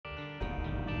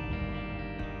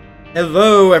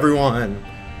Hello everyone!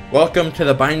 Welcome to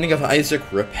the Binding of Isaac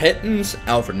Repentance.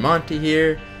 Alfred Monty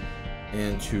here.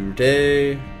 And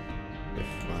today,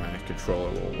 if my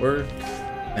controller will work,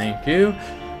 thank you.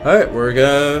 Alright, we're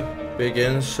gonna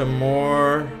begin some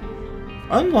more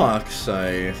unlocks,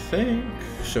 I think.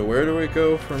 So where do we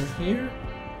go from here?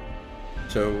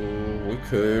 So we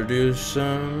could do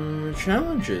some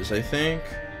challenges, I think.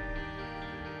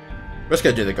 We're just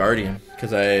gonna do the Guardian,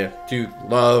 because I do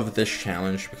love this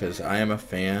challenge, because I am a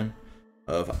fan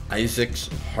of Isaac's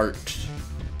heart.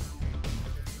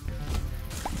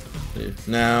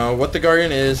 Now, what the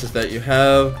Guardian is that you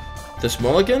have this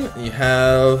mulligan, and you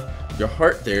have your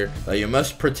heart there that you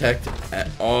must protect at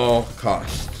all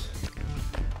costs.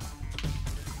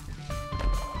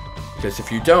 Because if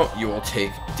you don't, you will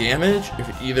take damage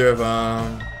if either of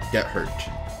them get hurt.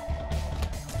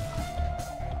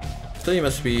 So you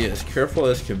must be as careful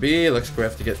as can be. Looks like we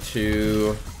have to get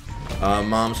to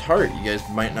Mom's Heart. You guys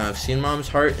might not have seen Mom's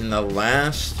Heart. In the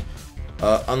last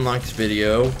unlocked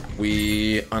video,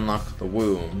 we unlocked the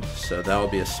womb. So that will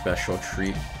be a special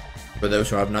treat for those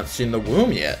who have not seen the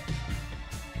womb yet.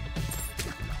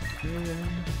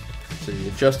 So you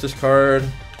adjust this card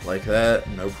like that.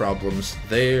 No problems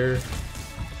there.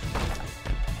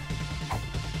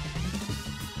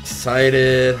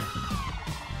 Excited.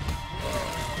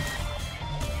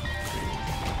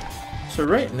 So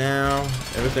right now,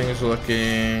 everything is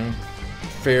looking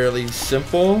fairly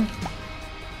simple.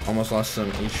 Almost lost some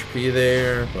HP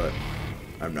there, but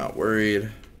I'm not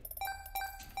worried.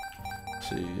 Let's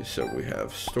see, so we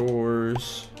have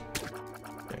stores.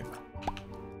 Okay.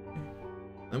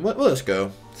 And we'll just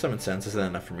go. 7 cents isn't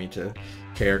enough for me to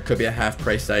care. Could be a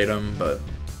half-priced item, but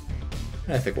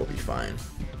I think we'll be fine.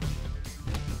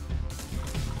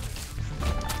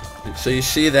 So you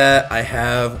see that I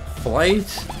have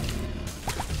flight.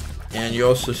 And you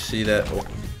also see that, oh,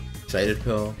 excited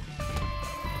pill.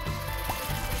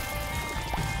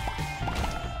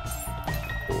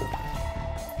 Cool.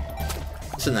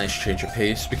 It's a nice change of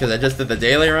pace because I just did the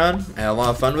daily run. I had a lot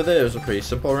of fun with it. It was a pretty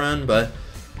simple run, but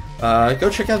go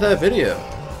check out that video.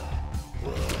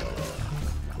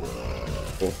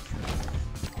 Cool.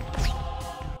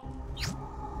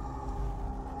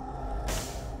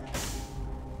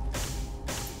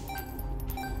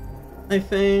 I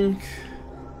think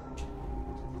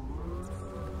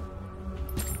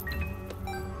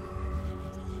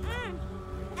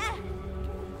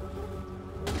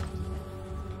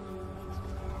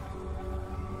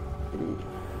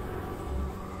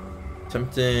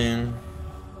tempting.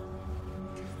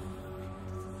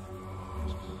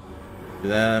 Do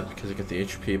that because I get the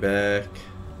HP back.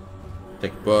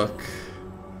 Take book.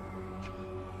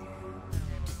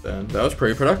 And that was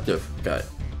pretty productive. Got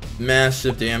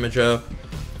massive damage up.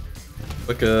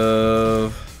 Book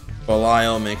of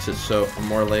Belial makes it so I'm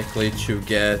more likely to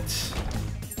get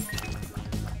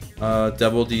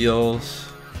double deals.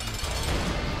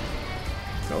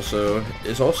 Also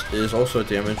is also a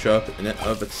damage up in it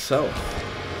of itself.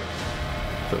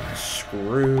 So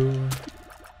screw.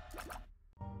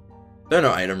 There are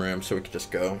no item rooms, so we can just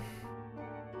go.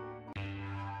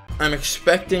 I'm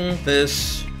expecting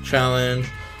this challenge.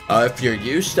 If you're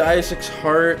used to Isaac's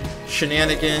Heart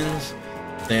shenanigans,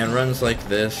 then runs like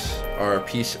this are a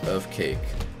piece of cake.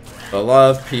 A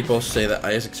lot of people say that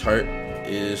Isaac's Heart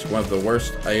is one of the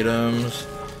worst items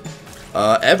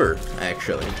ever,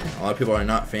 actually. A lot of people are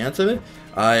not fans of it.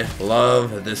 I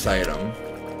love this item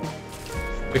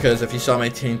because if you saw my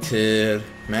Tainted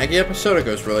Maggie episode, it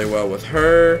goes really well with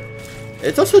her.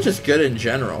 It's also just good in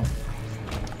general.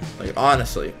 Like,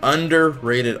 honestly,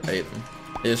 underrated item.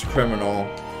 It is criminal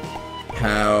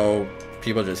how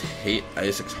people just hate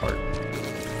Isaac's Heart.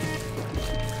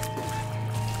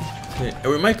 Okay,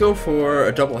 we might go for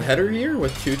a double header here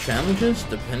with 2 challenges,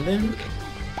 depending.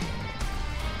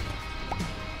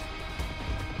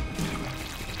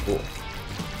 Cool.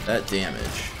 That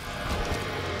damage.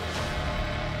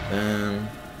 Then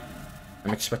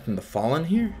I'm expecting the Fallen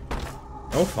here.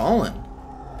 No Fallen.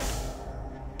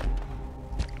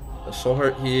 The Soul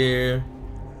Heart here.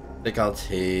 I think I'll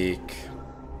take.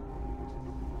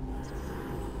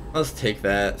 Let's take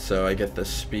that so I get the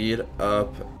speed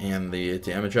up and the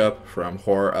damage up from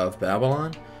Horror of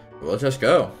Babylon. We'll just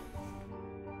go.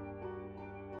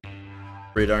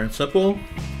 Pretty darn simple.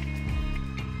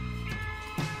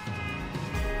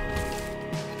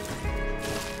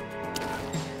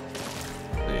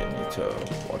 To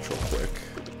watch real quick.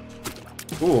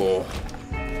 Ooh.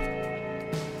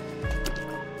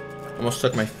 Almost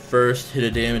took my first hit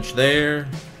of damage there.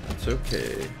 That's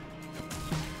okay.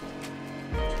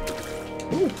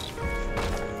 Ooh.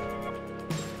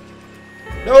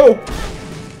 No!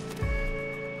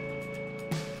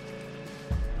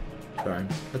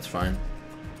 fine. That's fine.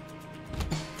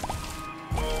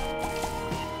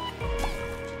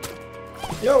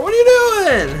 Yo, what are you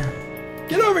doing?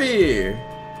 Get over here.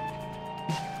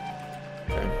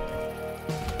 Okay.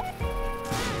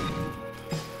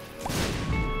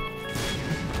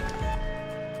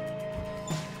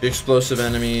 The explosive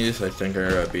enemies, I think, are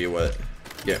gonna be what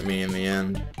get me in the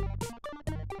end.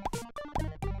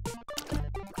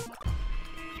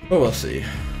 But we'll see.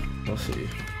 We'll see.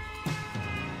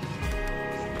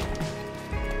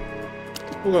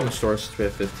 We'll go in the store since we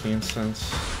have 15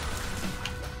 cents.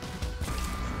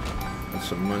 Got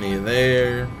some money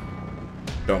there.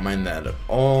 Don't mind that at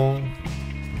all.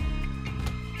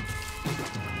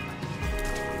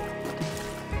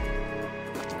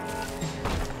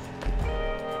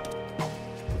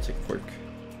 Let's take quirk.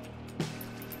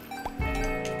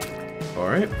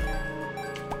 Alright.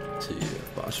 See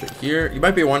boss right here. You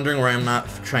might be wondering why I'm not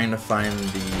trying to find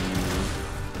the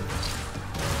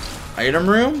item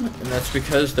room, and that's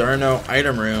because there are no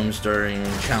item rooms during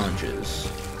challenges.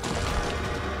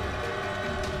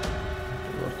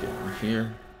 Look in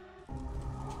here.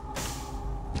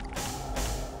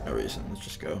 No reason, let's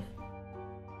just go.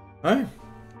 Alright.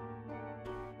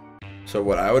 So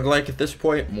what I would like at this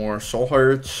point, more soul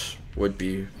hearts would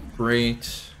be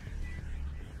great.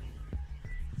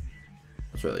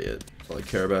 That's really it. That's all I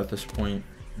care about at this point.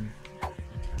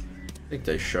 I think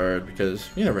they shard because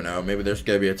you never know. Maybe there's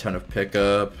gonna be a ton of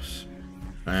pickups.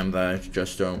 That I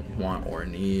just don't want or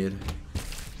need.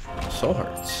 Soul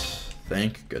hearts.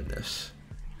 Thank goodness.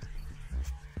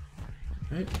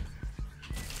 Right.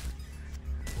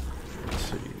 Let's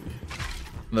see.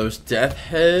 Those death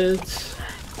heads.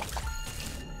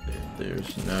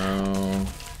 There's no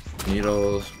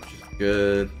needles, which is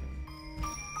good.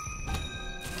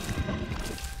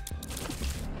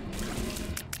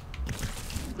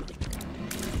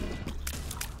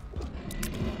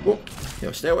 Oh,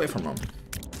 yo, stay away from them.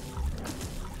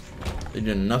 They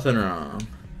did nothing wrong.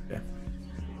 Okay.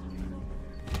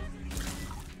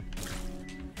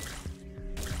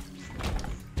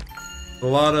 A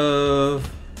lot of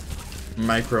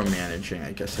micromanaging,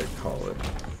 I guess I'd call it.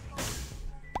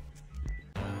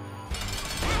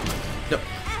 Yep.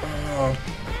 Oh,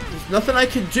 there's nothing I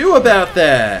can do about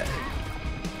that.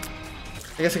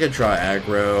 I guess I could draw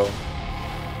aggro.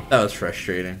 That was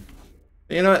frustrating.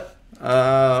 You know what?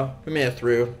 We made it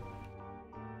through.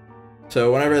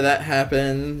 So whenever that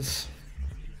happens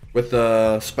with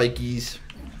the spikies,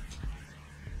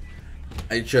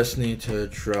 I just need to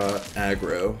draw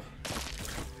aggro,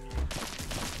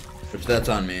 which that's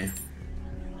on me.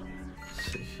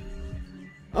 Let's see.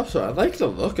 Also, I like the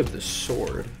look of this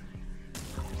sword.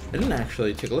 I didn't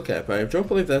actually take a look at it, but I don't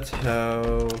believe that's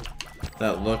how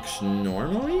that looks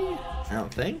normally. I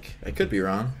don't think. I could be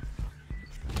wrong.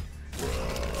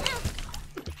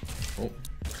 Oh.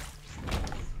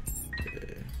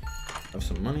 Okay. Have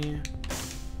some money.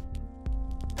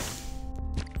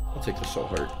 I'll take the soul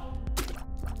heart.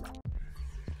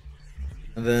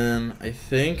 And then I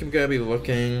think I'm gonna be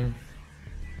looking.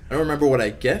 I don't remember what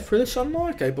I get for this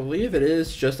unlock. I believe it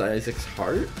is just Isaac's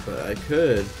heart, but I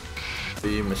could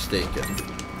be mistaken.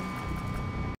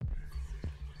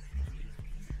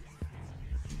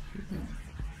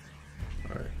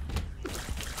 Alright.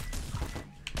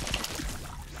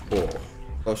 Cool.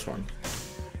 Close one.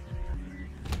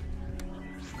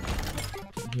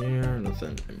 Here,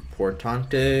 nothing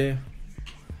importante.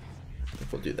 I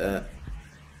think we'll do that.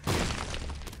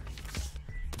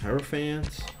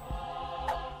 Hierophants.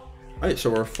 Alright,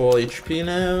 so we're full HP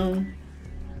now.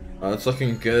 It's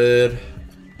looking good.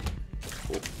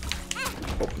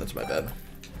 Oh, that's my bad.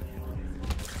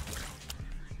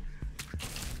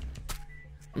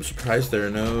 I'm surprised there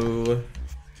are no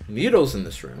needles in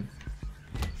this room.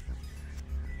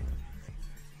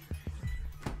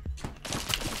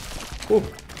 Ooh.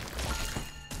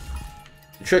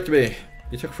 You tricked me.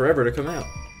 You took forever to come out.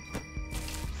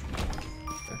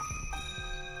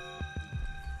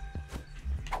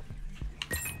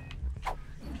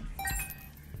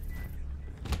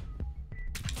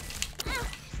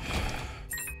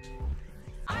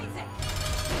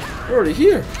 We're already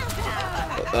here.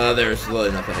 There's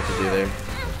really nothing I can do there.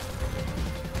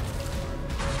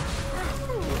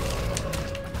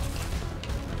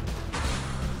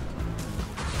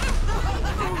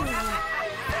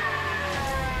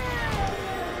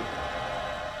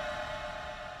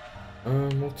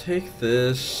 We'll take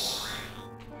this.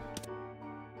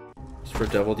 Just for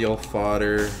Devil Deal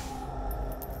fodder.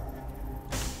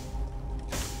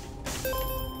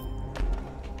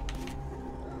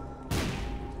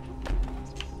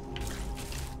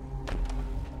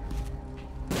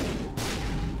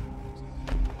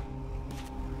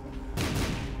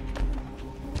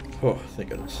 Oh, thank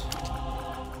goodness.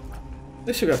 At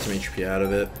least we got some HP out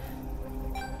of it.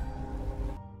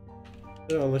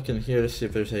 So I'll look in here to see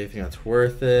if there's anything that's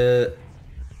worth it.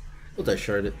 We'll dice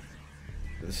shard it.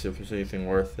 Let's see if there's anything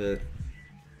worth it.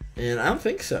 And I don't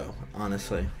think so,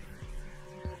 honestly.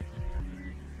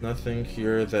 Nothing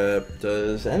here that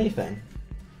does anything.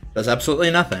 Does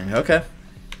absolutely nothing. Okay.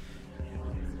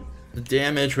 The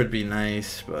damage would be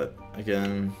nice, but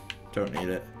again, don't need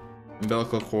it.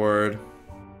 Umbilical cord.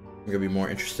 I'm gonna be more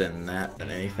interested in that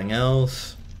than anything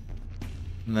else.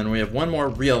 And then we have one more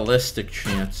realistic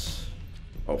chance.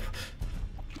 Oh.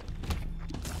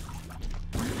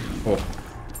 Oh.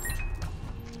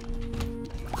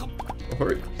 Oh,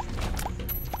 hurry.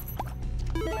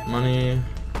 Money.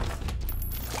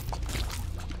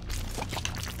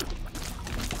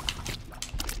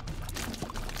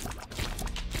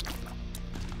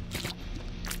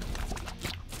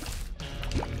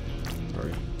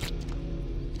 Hurry.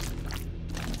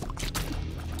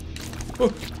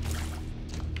 Oh.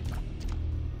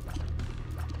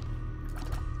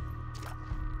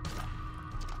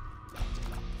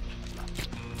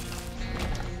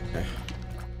 Okay.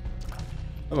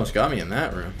 Almost got me in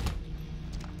that room.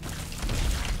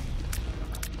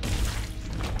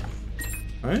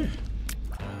 Alright.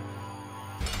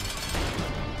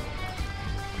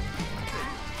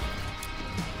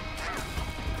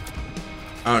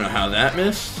 I don't know how that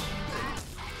missed.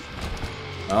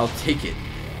 I'll take it.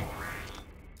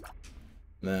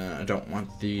 I don't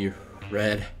want the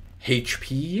red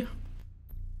HP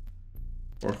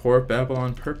or Whore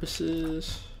Babylon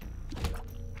purposes.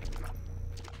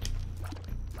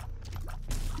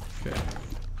 Okay.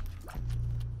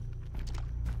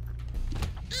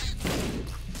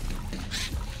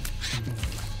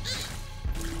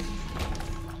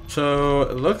 So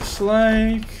it looks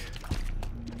like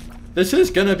this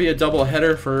is gonna be a double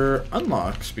header for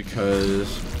unlocks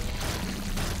because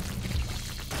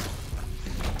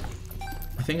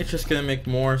I think it's just gonna make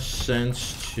more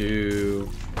sense to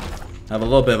have a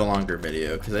little bit of a longer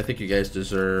video because I think you guys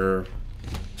deserve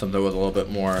something with a little bit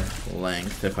more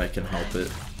length if I can help it.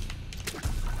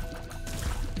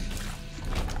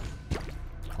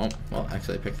 Oh, well,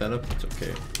 actually I picked that up. It's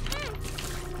okay.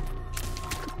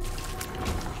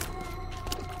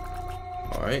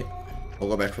 Alright. We'll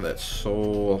go back for that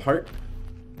soul heart.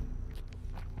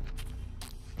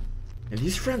 And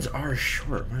these friends are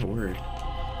short, my word.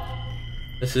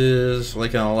 This is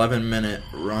like an 11-minute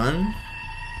run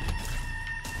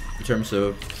in terms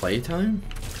of playtime.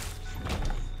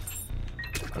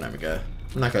 But I'm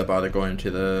not gonna bother going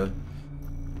to the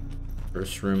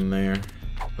first room there.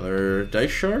 Another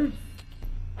dice shard.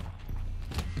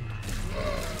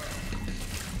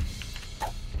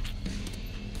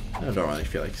 I don't really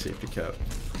feel like safety cap.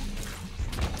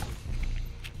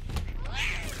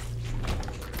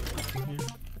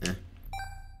 Eh.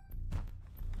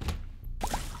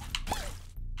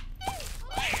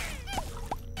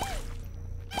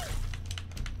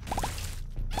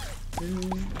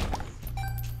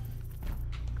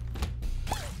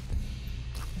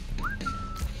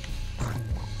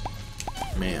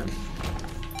 Man.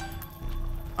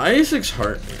 Isaac's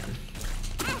heart, man.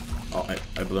 Oh,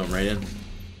 I blew him right in.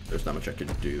 There's not much I can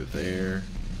do there.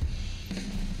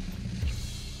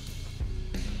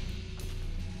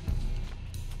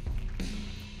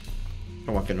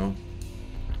 I'm walking on.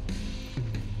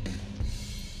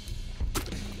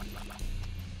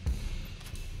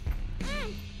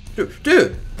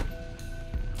 Dude!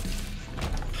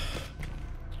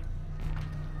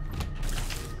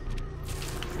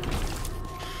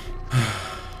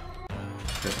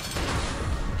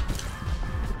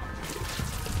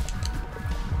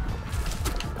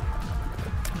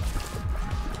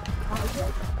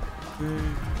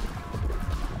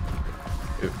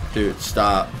 Dude,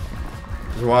 stop.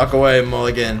 Just walk away,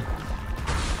 Mulligan.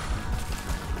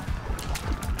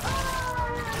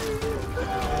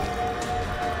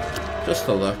 Just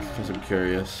to look, because I'm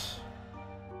curious.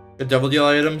 The double deal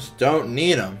items, don't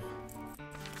need them.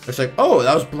 It's like, oh,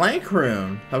 that was blank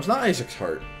rune. That was not Isaac's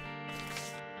heart.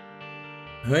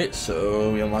 Alright,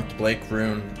 so we unlocked blank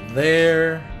rune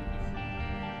there.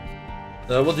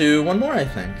 So we'll do one more, I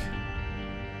think.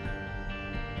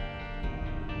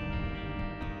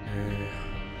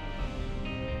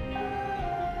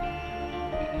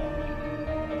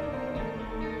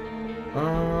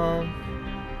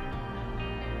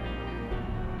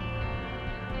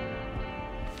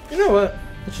 You know what?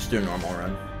 Let's just do a normal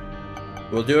run.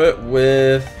 We'll do it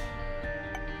with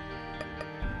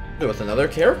another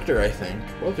character, I think.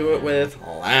 We'll do it with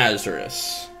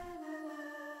Lazarus.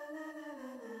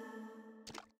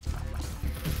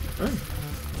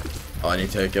 Oh, I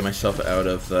need to get myself out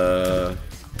of the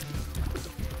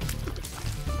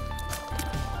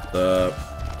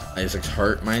Isaac's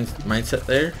heart mindset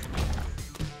there.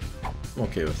 I'm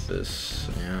okay with this.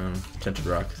 And tinted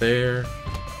rock there.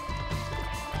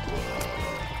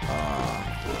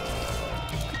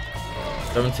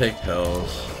 Don't take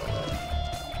pills.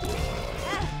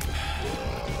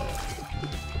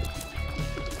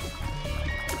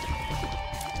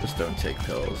 Just don't take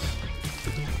pills.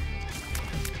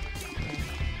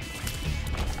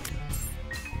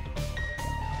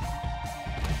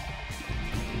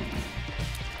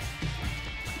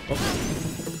 Oh.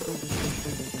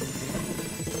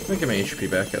 Let me get my HP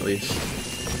back at least.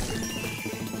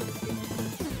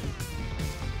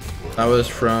 That was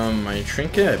from my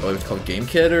trinket, I believe it's called Game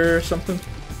Kit or something.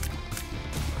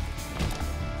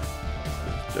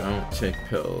 Don't take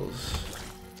pills.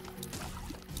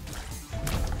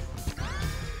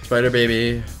 Spider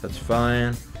baby, that's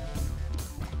fine.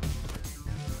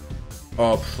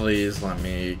 Oh, please let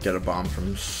me get a bomb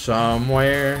from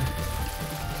somewhere.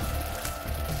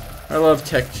 I love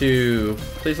Tech 2.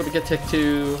 Please let me get Tech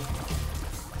 2.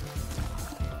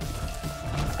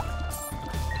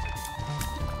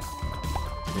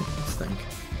 Let's think.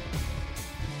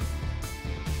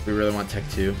 We really want Tech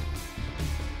 2.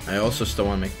 I also still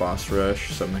want to make Boss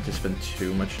Rush, so I'm not going to spend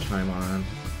too much time on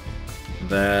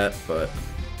that, but...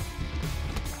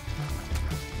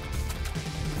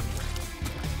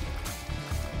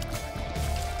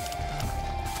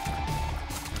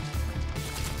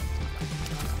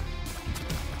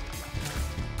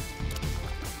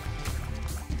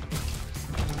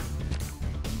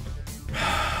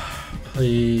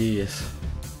 Please.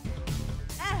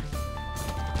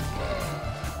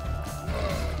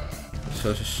 So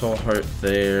there's a soul heart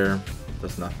there.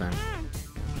 Does nothing.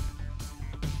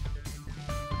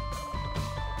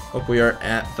 Hope we are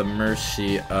at the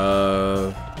mercy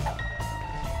of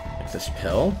like this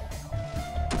pill.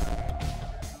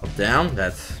 Up, down.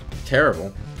 That's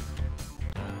terrible.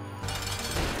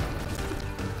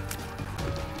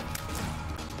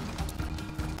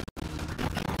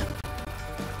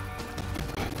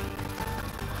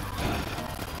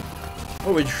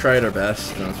 Well, we tried our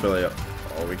best, and that's really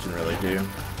all we can really do.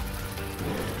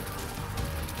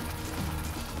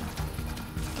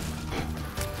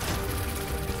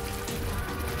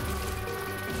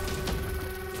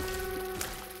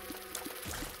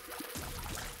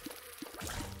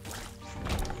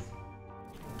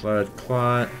 Blood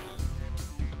clot.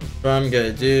 What I'm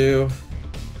gonna do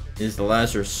is the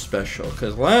Lazarus special,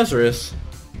 because Lazarus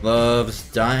loves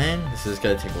dying. This is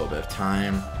gonna take a little bit of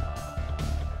time.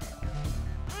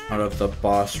 Out of the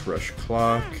boss rush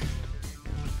clock.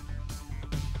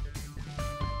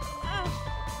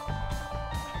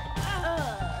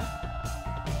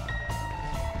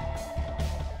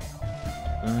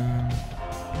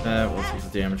 That will take the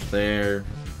damage there.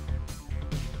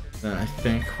 Then I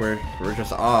think we're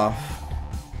just off.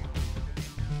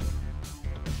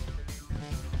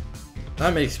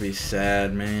 That makes me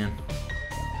sad, man.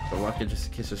 But lucky just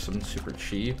in case there's something super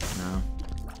cheap. No.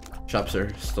 Shops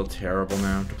are still terrible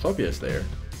now. Diplopia's there.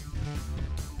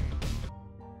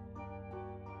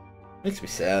 Makes me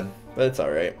sad, but it's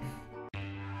alright.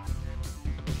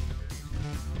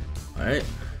 Alright.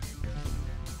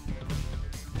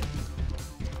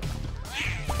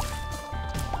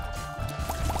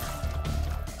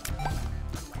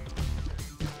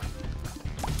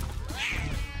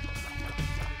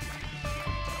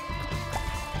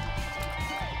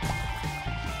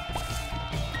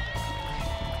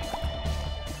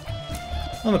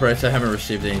 On the bright side, I haven't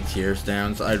received any tears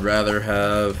downs. I'd rather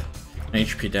have an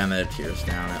HP down than a tears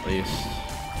down, at least.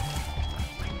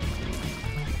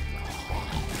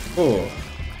 Oh.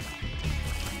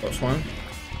 Close one.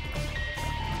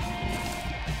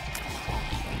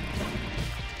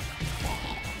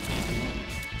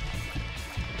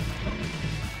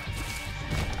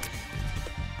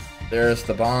 There's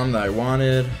the bomb that I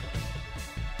wanted.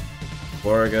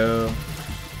 Before I go.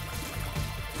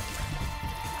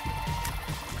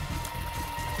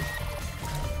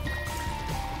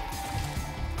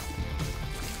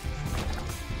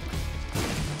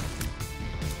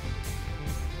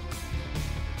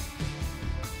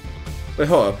 Wait,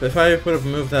 hold up. If I would have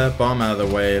moved that bomb out of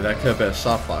the way, that could have been a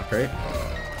soft lock, right?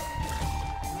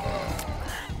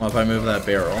 Well, if I move that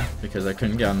barrel, because I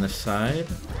couldn't get on this side.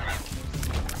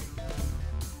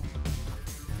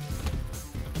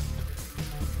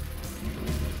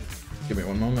 Give me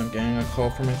one moment, I'm getting a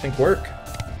call from, I think, work.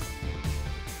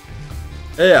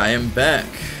 Hey, I am back.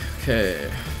 Okay.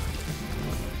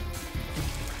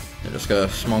 I just got a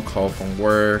small call from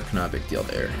work, not a big deal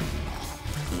there.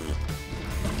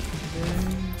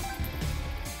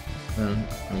 Then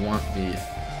I want the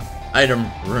item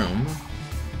room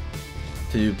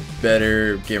to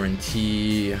better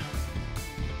guarantee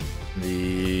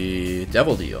the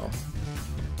devil deal.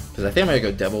 Because I think I'm gonna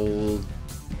go devil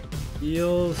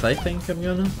deals. I think I'm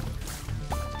gonna.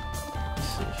 Let's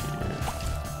see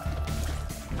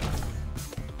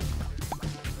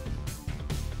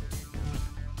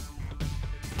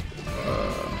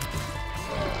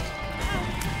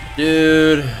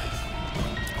here. Dude.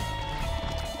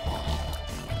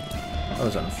 That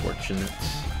was unfortunate.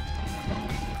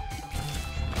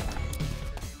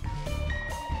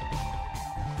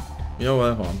 You know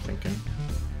what? Hold on, I'm thinking.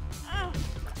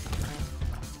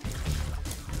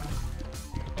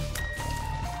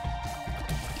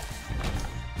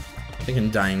 Thinking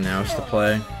dying now is the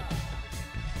play.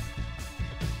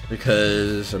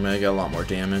 Because I'm gonna get a lot more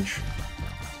damage.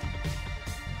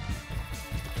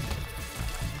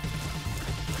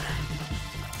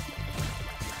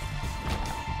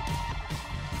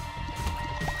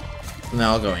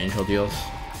 Now I'll go angel deals.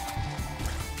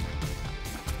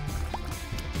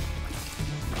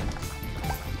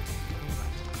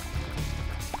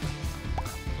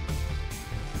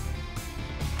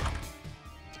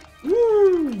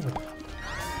 Woo!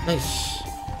 Nice.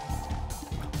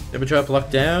 Damage drop,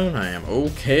 luck down. I am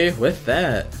okay with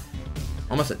that.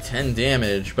 Almost at 10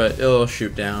 damage, but it'll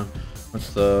shoot down once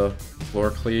the floor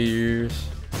clears.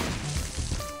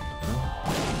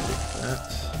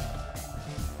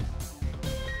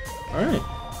 Alright,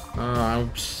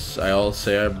 I'll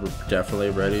say I'm definitely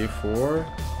ready for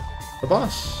the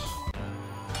boss.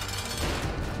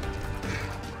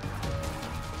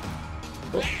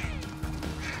 Oh.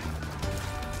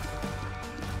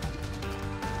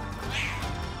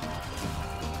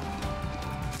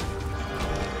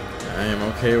 I am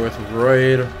okay with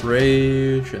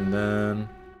Rage, and then...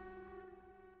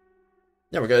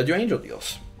 yeah, we're gonna do angel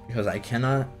deals, because I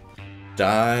cannot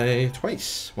die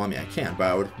twice. Well, I mean, I can, but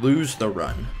I would lose the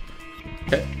run.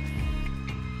 Okay.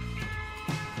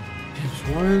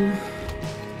 Here's one.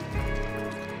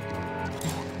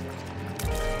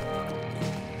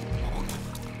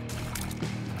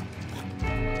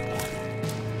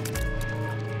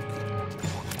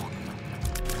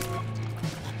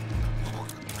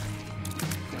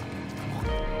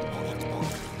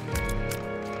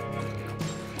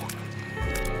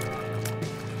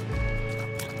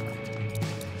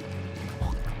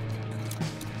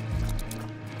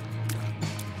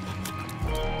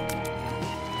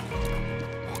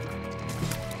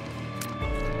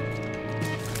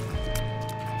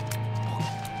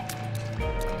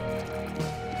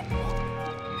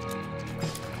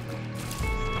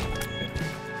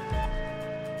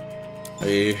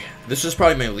 This is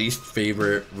probably my least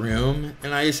favorite room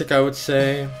in Isaac, I would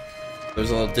say.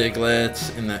 There's little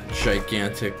diglets in that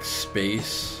gigantic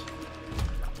space.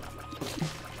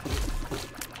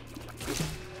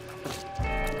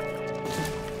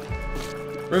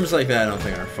 Rooms like that I don't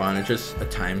think are fun, it's just a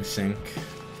time sink.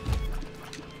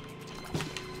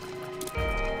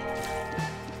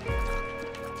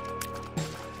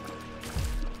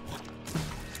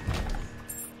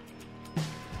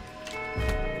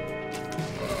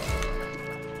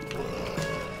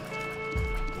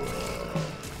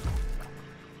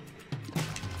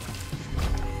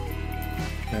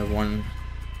 One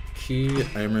key.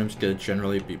 Item rooms gonna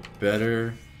generally be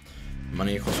better.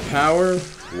 Money equals power.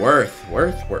 Worth.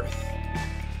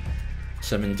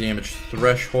 7 damage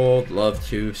threshold. Love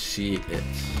to see it.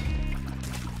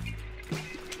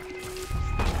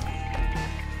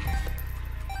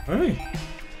 Alright.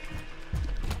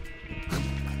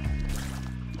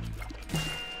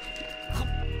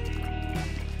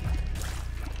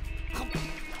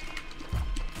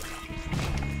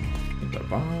 Get that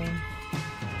bomb.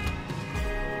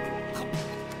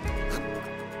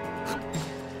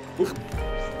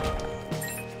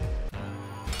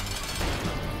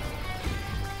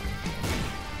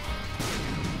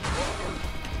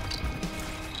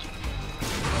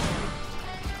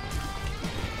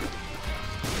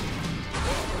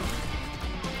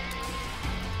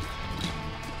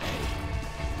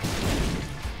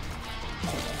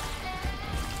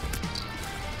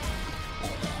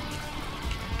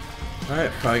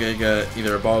 Alright, probably gonna get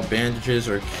either a ball of bandages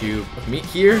or a cube of meat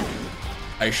here.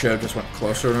 I should have just went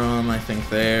closer to him, I think,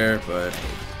 there, but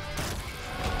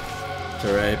it's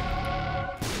alright.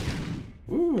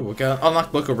 Ooh, we got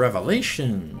unlocked Book of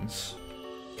Revelations.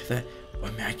 Look at that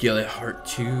Immaculate Heart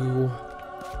 2.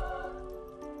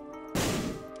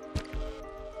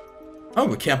 Oh,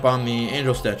 we can't bomb the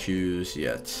angel statues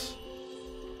yet.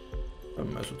 I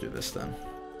might as well do this then.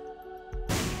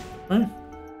 Alright.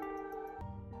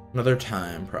 Another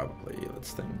time, probably.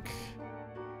 Let's think.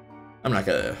 I'm not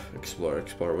gonna explore.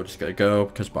 We're just gonna go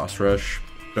because boss rush.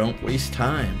 Don't waste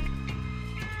time.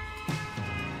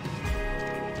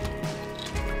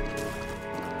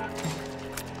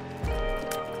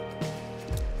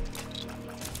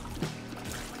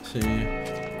 See.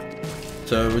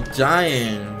 So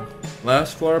dying.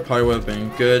 Last floor probably would have been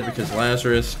good because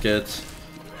Lazarus gets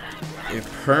a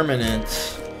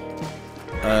permanent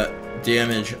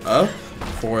damage up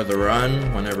for the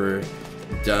run whenever it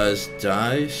does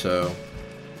die, so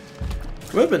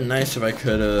it would have been nice if I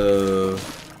could have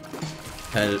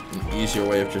had an easier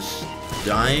way of just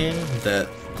dying that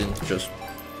didn't just,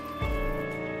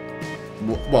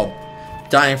 well,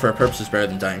 dying for a purpose is better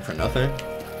than dying for nothing.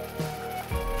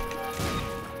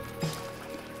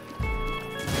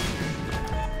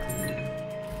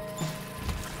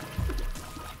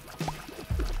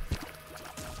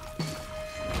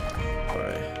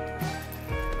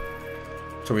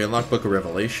 So we unlock Book of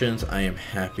Revelations. I am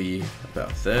happy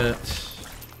about that.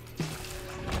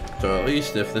 So at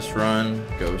least if this run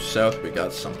goes south, we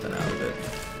got something out of it.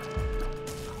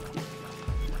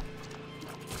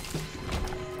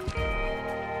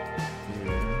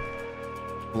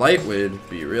 Light would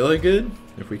be really good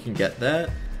if we can get that.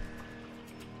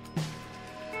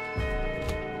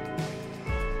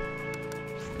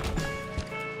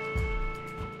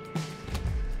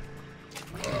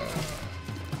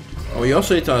 We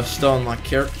also need to still unlock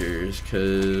characters,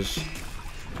 because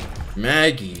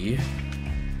Maggie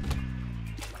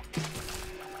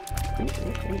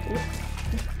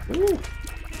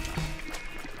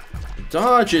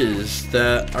dodges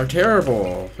that are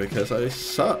terrible because I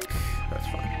suck. That's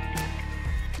fine.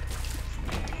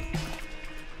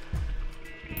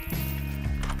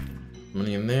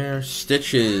 Money in there.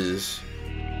 Stitches.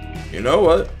 You know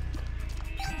what?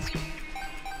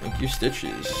 Thank you,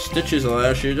 Stitches. Stitches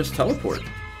allows you to just teleport.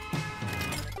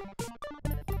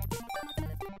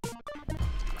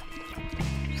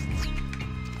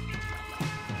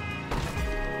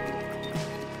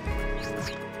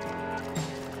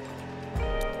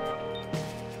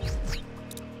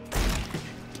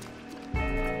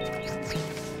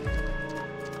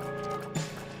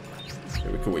 Okay,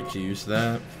 we can wait to use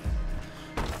that.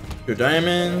 Your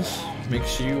diamonds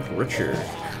makes you richer.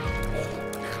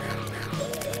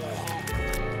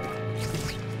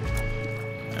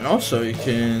 And also, you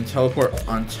can teleport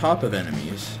on top of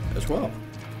enemies as well.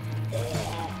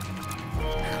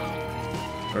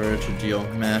 Or to deal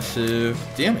massive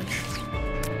damage.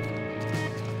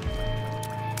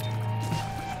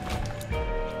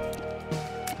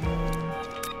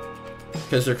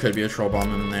 Because there could be a troll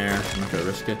bomb in there. I'm not gonna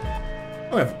risk it.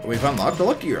 Oh, we've unlocked a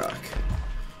Lucky Rock.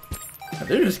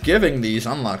 They're just giving these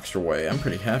unlocks away. I'm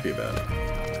pretty happy about it.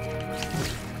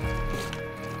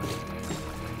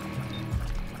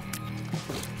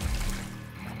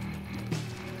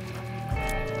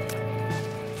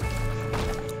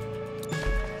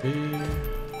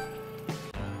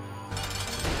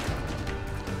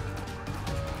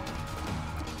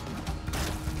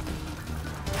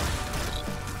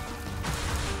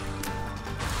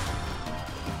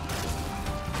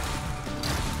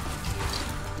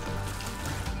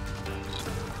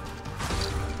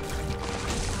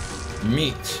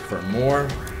 Meat for more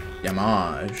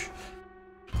damage.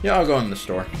 Yeah, I'll go in the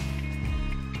store.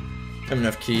 Have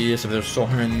enough keys. If there's soul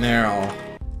in there, I'll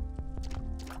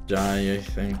die, I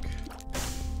think.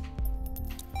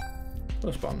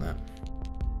 Let's bomb that.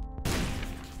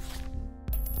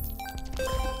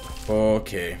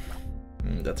 Okay.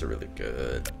 That's a really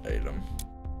good item.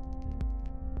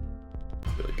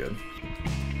 Really good.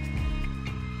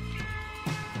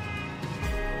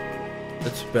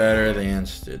 It's better than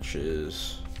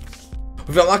Stitches.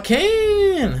 We've got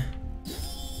Kane!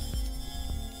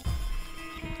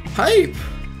 Hype!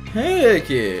 Heck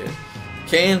yeah!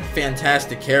 Kane,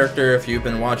 fantastic character. If you've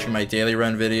been watching my daily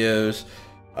run videos,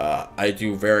 I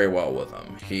do very well with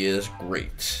him. He is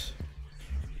great.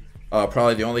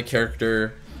 Probably the only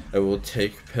character I will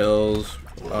take pills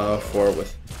for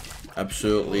with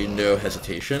absolutely no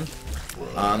hesitation.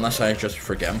 Unless I just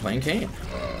forget I'm playing Kane.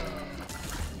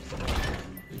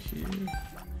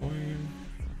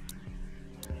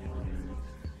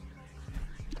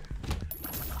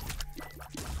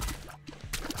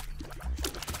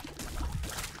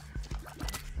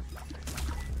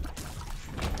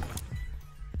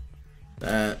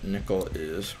 That nickel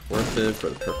is worth it for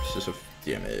the purposes of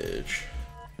damage.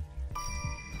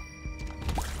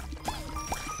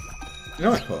 You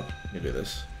know what? Well, you do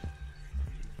this.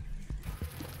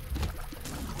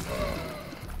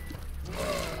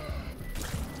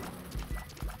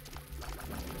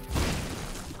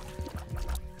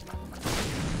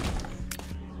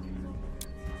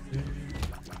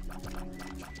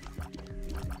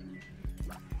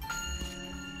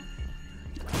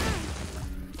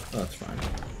 Oh, that's fine.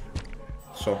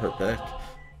 Saw her back.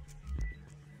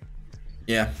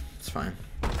 Yeah, it's fine.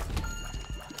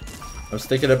 I was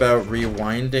thinking about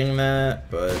rewinding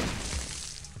that, but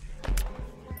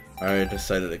I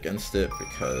decided against it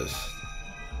because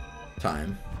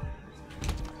time.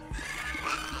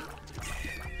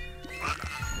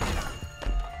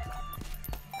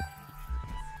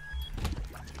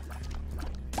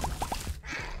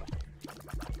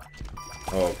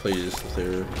 Oh, please,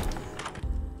 there's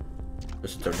a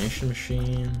donation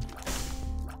machine.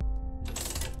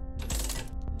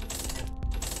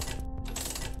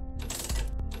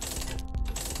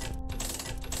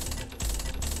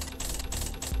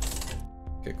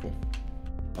 Okay, cool.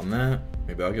 On that,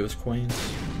 maybe I'll give us coins.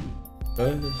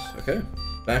 Okay,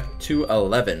 back to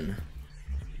 11.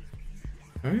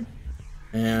 Alright,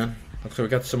 and looks like we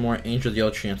got some more Angel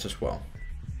Yell chants as well,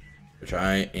 which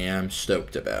I am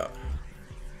stoked about.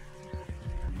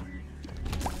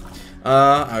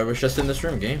 I was just in this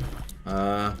room, game.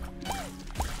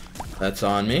 That's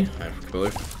on me. I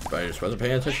just wasn't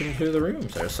paying attention to the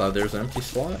rooms. I saw there's an empty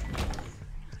slot.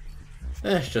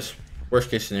 It's just worst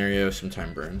case scenario, some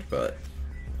time burned, but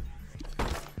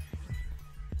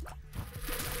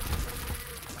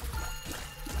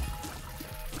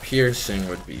piercing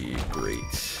would be great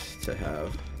to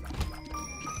have.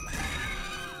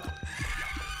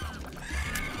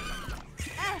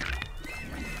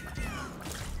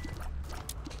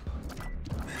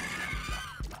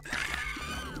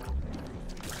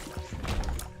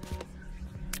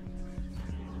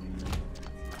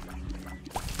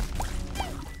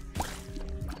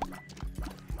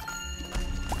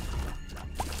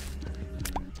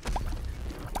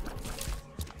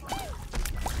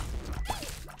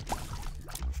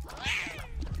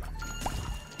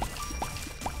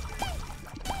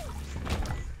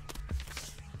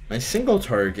 My single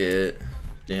target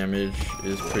damage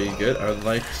is pretty good. I would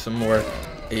like some more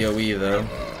AoE though.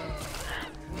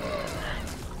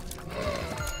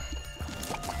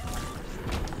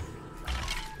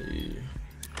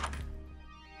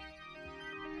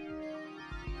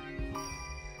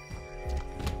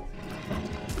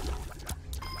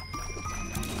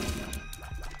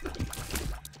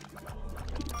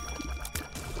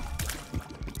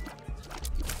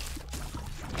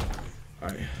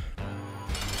 Alright.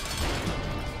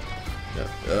 Yeah,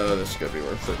 this is gonna be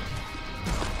worth it.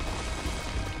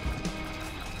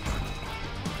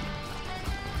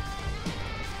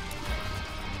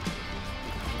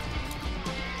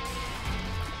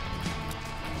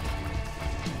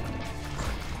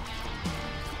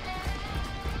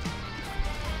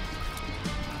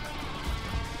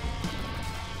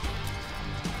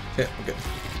 Okay, we're good.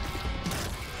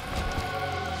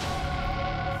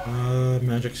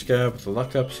 Magic Scab with the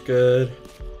luck up's good.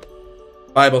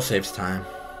 Bible saves time.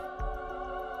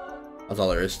 That's all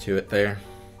there is to it there.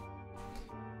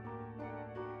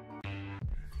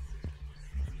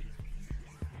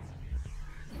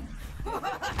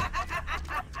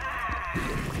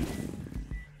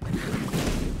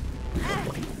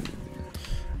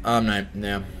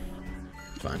 No.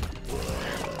 Fine.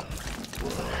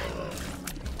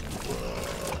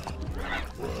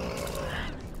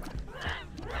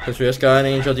 Because we just got an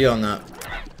angel deal, I'm not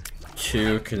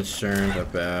too concerned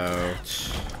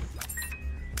about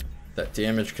that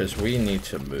damage because we need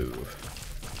to move.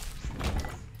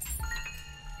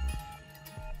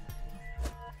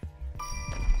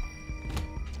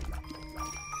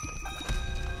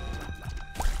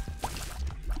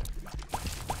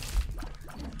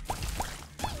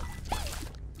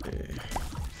 Okay.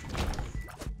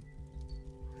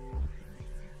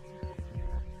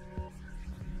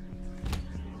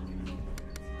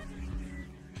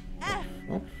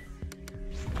 Oh.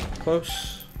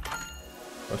 Close.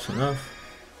 Close enough.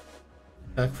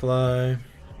 Backfly.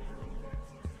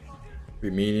 Be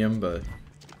medium, but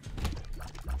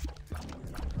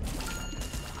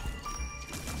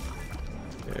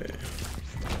okay.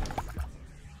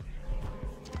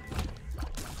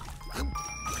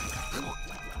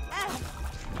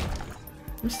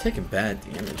 I'm just taking bad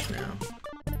damage now.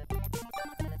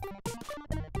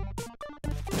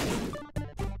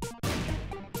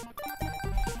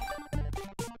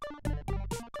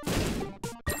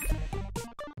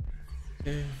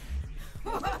 Okay.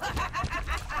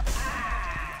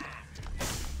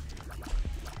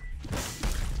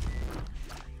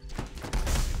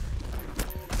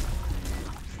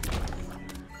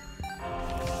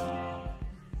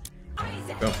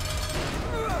 Go.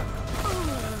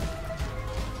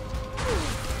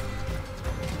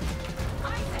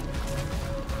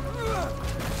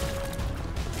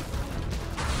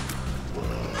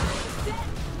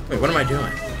 Wait, what am I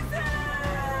doing?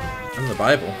 I'm the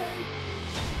Bible.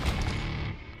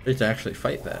 I need to actually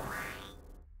fight that.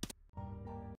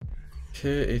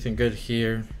 Okay, anything good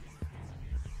here?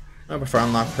 Oh, but for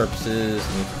unlock purposes,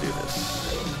 I need to do this.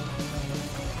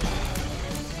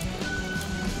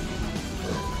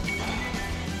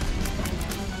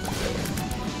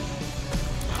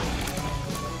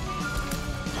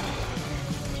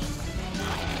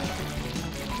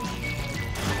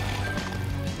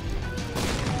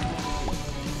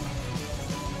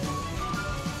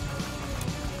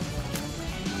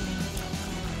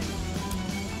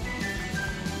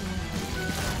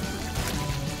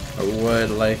 I would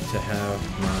like to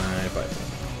have my Bible.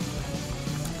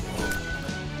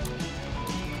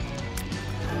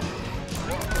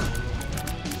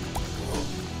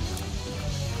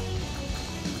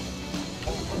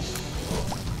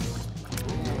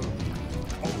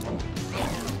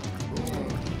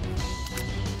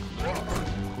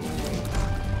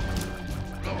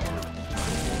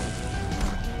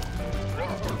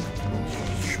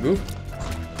 Shmoo?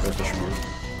 Where's the shmoo?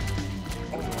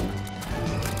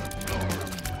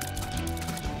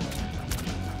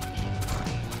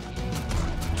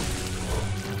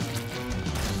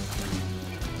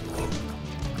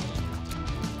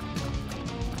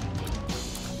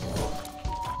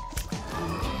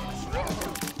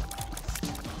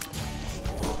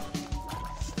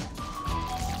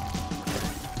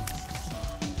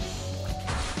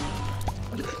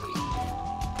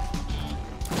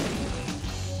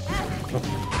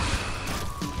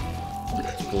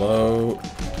 Explode.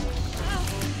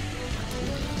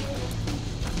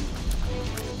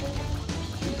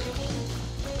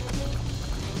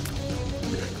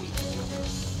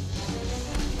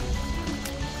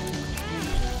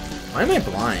 Why am I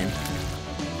blind?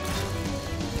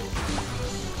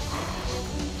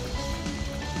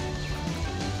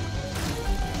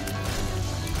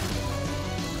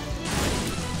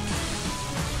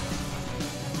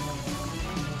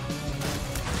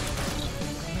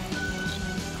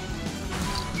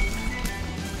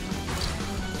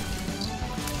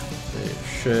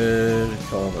 Should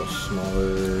call those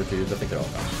smaller dudes. I think they're all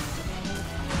gone.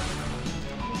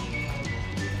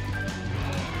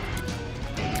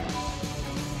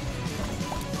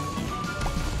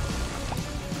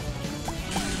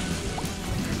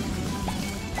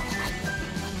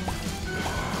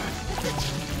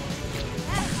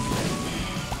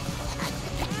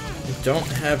 I don't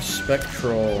have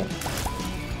spectral.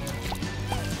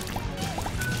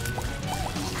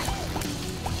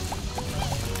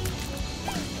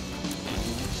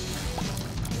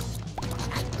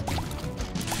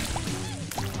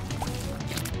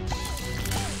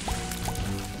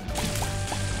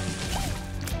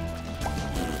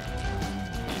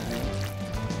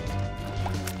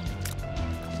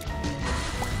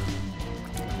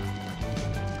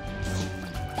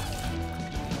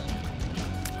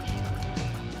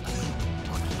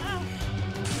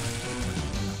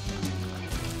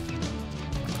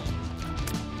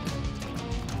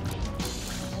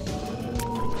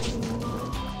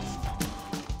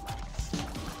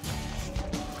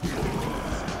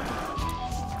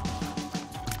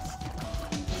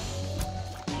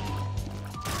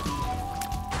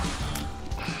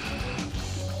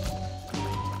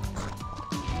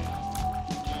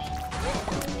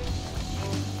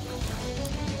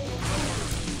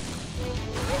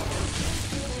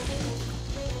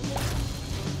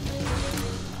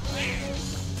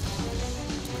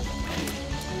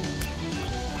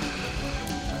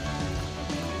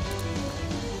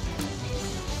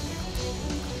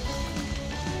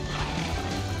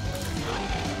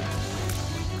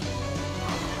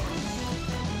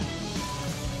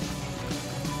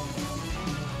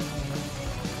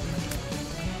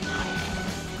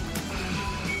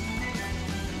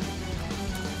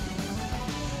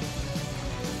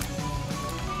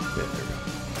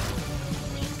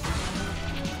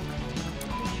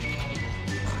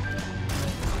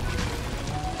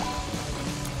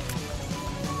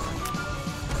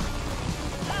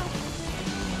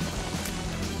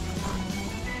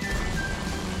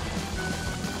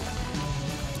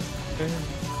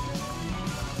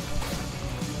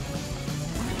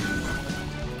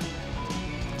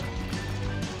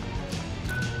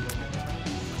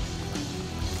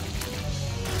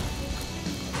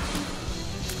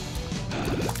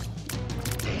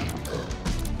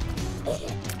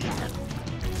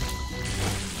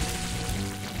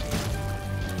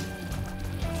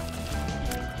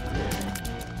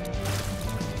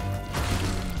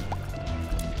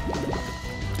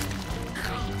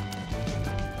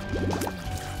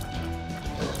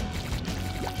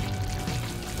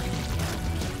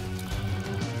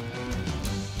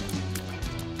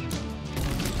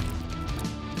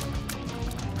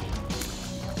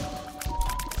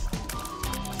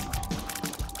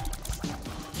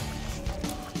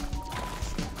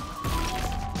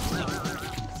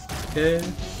 Okay.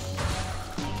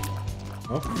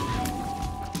 Oh.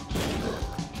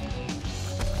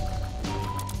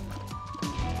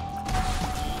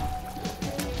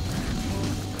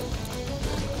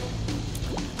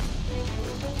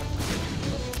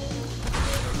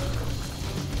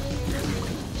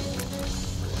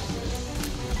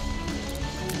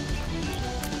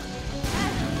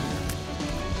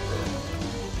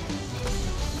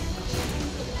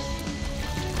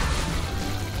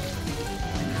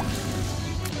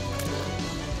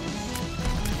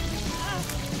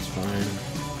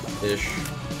 Ish.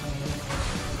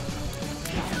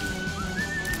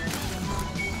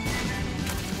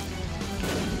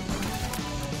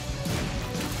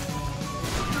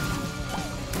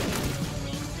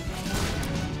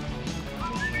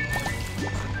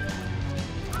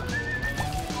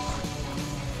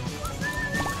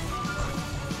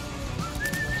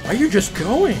 Why are you just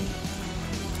going?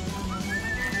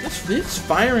 It's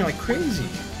firing like crazy.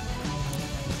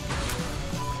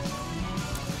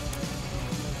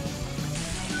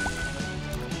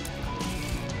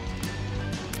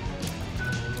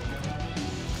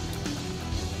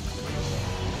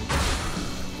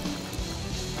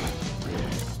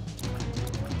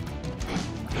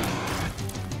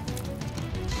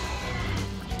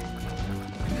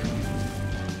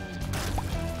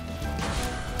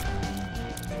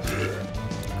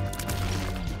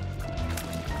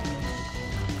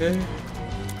 Okay.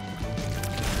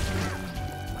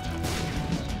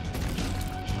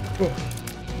 Oh.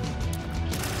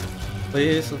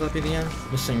 Please, let that be the end.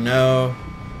 Missing no.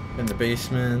 In the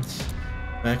basement.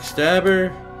 Max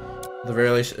Stabber. At the very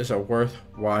least is a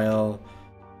worthwhile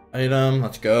item.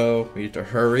 Let's go. We need to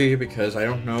hurry because I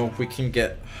don't know if we can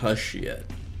get Hush yet.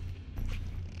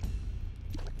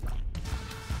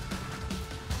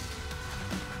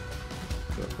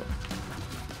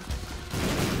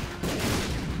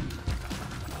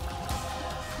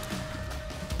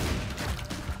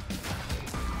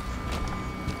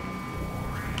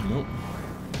 Nope.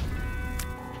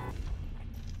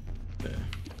 Okay.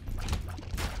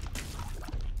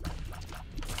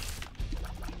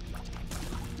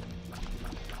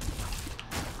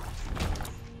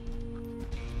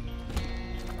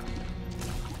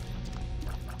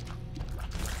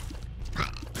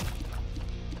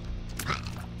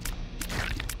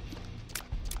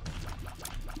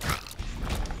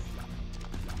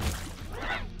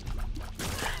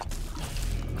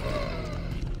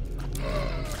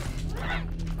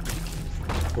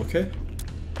 Okay.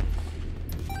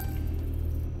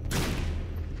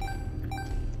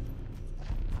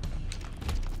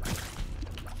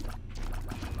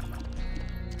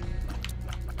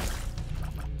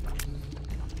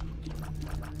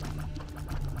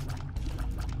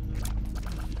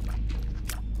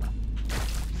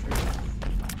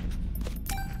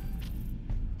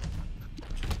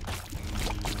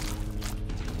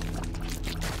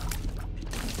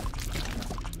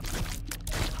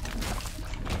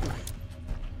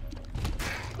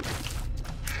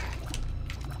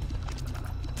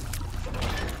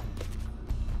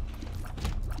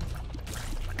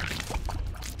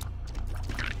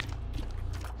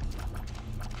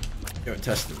 Go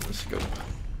testing the scope.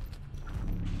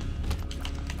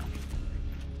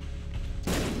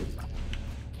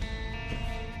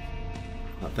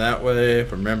 Not that way.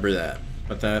 Remember that.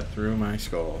 Put that through my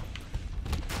skull.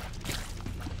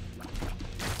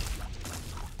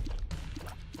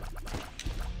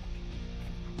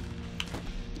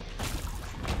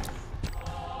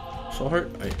 Soul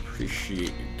Heart, I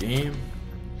appreciate your game.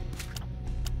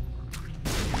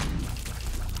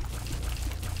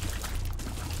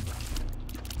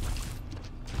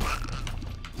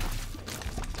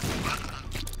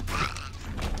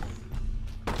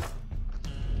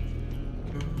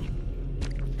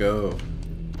 Go.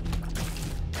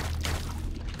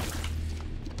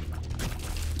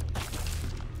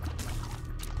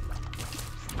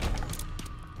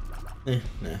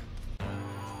 Nah.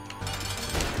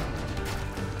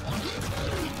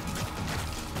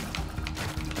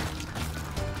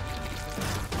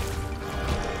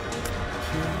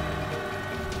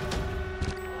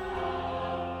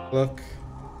 Look.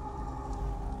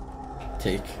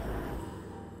 Take.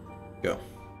 Go.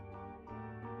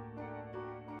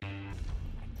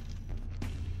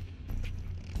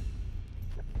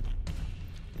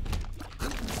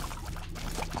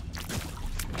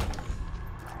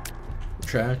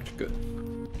 Retract. Good.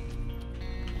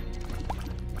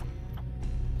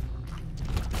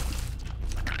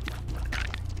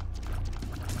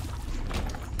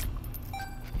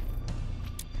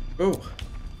 Oh.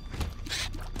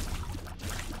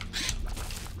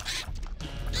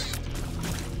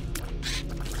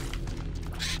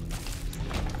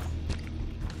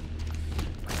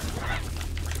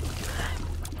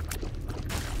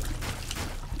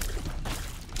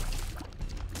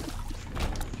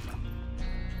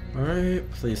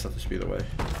 Alright, please let this be the way.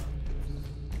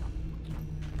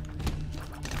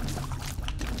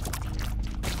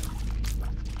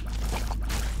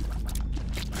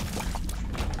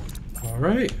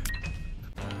 Alright.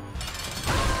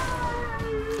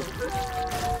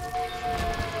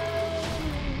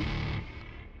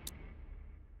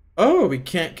 Oh, we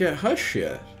can't get Hush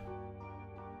yet.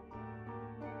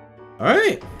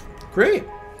 Alright, great.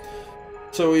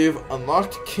 So we've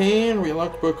unlocked Cain, we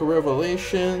unlocked Book of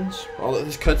Revelations. I'll let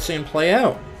this cutscene play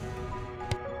out.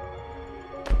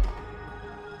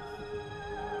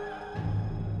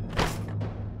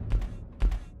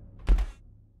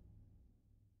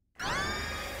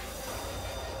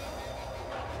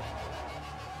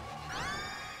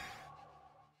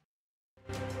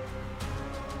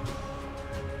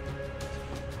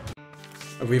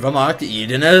 We've unlocked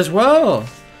Eden as well.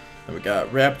 And we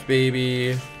got Wrapped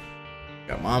Baby.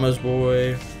 Got Mama's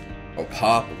Boy. Oh,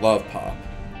 Pop. Love Pop.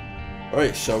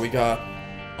 Alright, so we got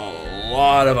a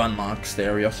lot of unlocks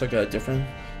there. We also got a different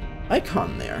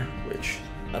icon there, which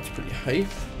that's pretty hype.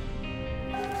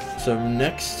 So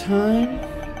next time,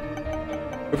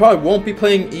 we probably won't be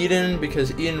playing Eden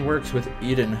because Eden works with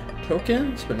Eden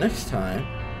tokens, but next time,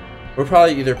 we'll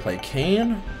probably either play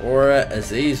Cain or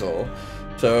Azazel.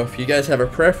 So if you guys have a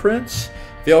preference,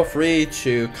 feel free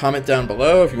to comment down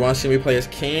below if you want to see me play as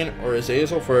Cain or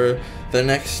Azazel for the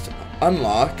next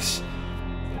unlocks.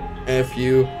 And if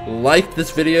you liked this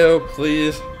video,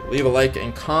 please leave a like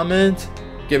and comment,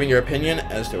 giving your opinion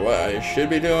as to what I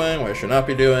should be doing, what I should not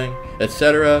be doing,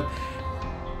 etc.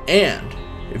 And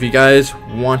if you guys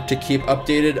want to keep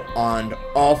updated on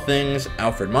all things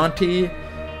Alfred Monty,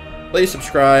 please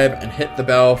subscribe and hit the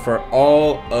bell for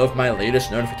all of my latest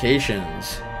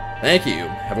notifications. Thank you.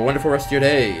 Have a wonderful rest of your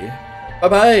day.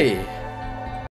 Bye-bye.